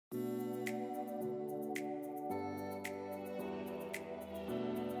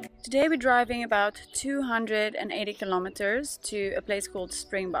Today we're driving about 280 kilometers to a place called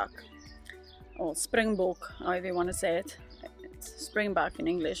Springbok, or Springbok, however you want to say it. It's Springbok in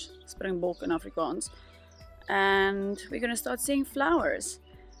English, Springbok in Afrikaans. And we're going to start seeing flowers.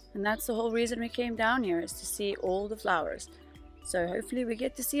 And that's the whole reason we came down here, is to see all the flowers. So hopefully we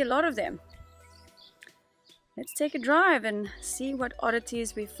get to see a lot of them. Let's take a drive and see what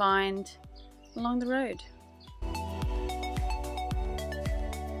oddities we find along the road.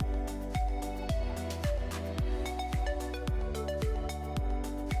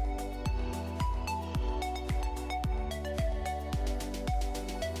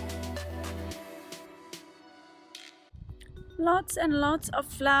 Lots and lots of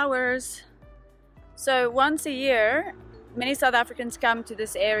flowers. So once a year, many South Africans come to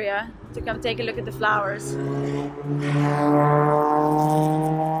this area to come take a look at the flowers.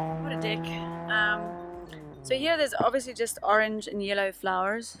 What a dick. So here there's obviously just orange and yellow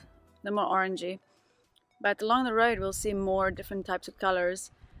flowers. They're more orangey. But along the road we'll see more different types of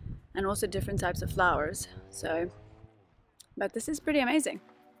colors and also different types of flowers. But this is pretty amazing.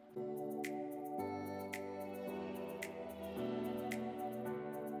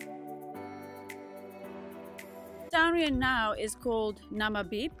 The town we're in now is called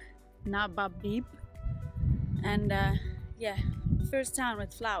Namaqua, and yeah, first town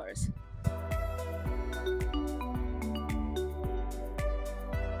with flowers.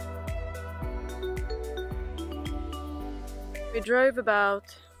 We drove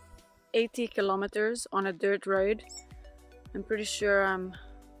about 80 kilometers on a dirt road. I'm pretty sure I'm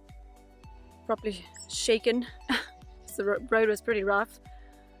properly shaken. The road was pretty rough.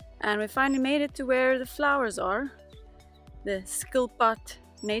 And we finally made it to where the flowers are. The Skilpad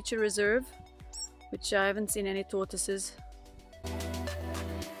Nature Reserve, which I haven't seen any tortoises.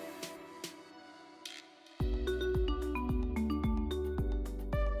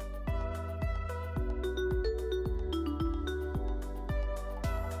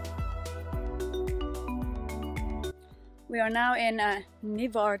 We are now in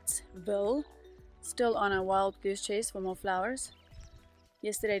Niewoudtville, still on a wild goose chase for more flowers.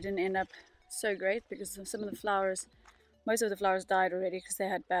 Yesterday didn't end up so great because some of the flowers, most of the flowers died already because they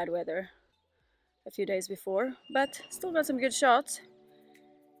had bad weather a few days before. But still got some good shots.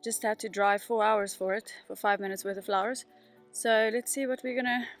 Just had to drive 4 hours for it, for 5 minutes worth of flowers. So let's see what we're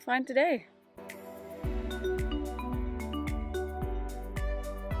gonna find today.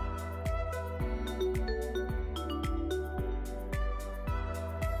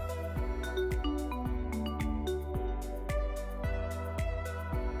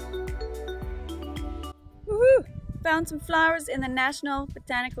 Woohoo! Found some flowers in the National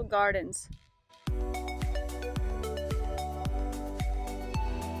Botanical Gardens.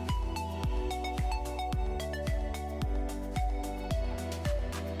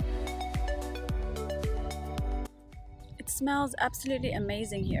 It smells absolutely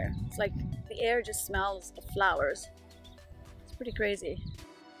amazing here. It's like the air just smells of flowers. It's pretty crazy.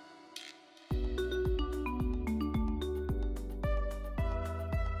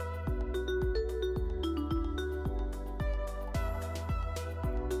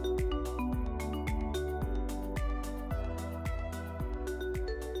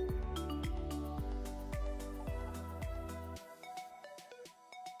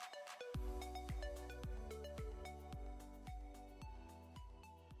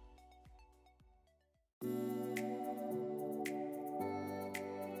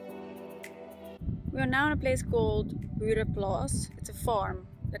 We are now in a place called Boereplaas. It's a farm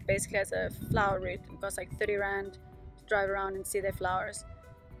that basically has a flower route. It costs like 30 rand to drive around and see their flowers.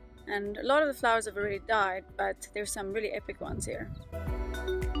 And a lot of the flowers have already died, but there's some really epic ones here.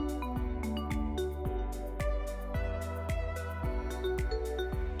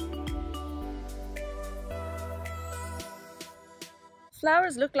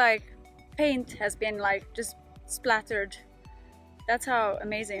 Flowers look like paint has been like just splattered. That's how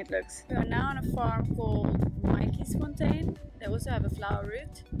amazing it looks. We are now on a farm called Matjiesfontein. They also have a flower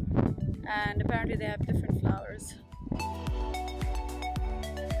route, and apparently they have different flowers.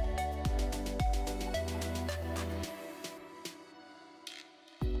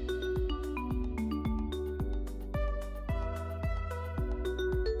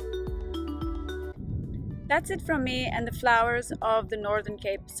 That's it from me and the flowers of the Northern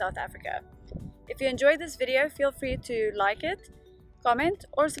Cape, South Africa. If you enjoyed this video, feel free to like it, comment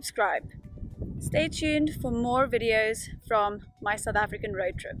or subscribe. Stay tuned for more videos from my South African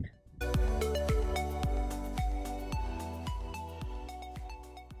road trip.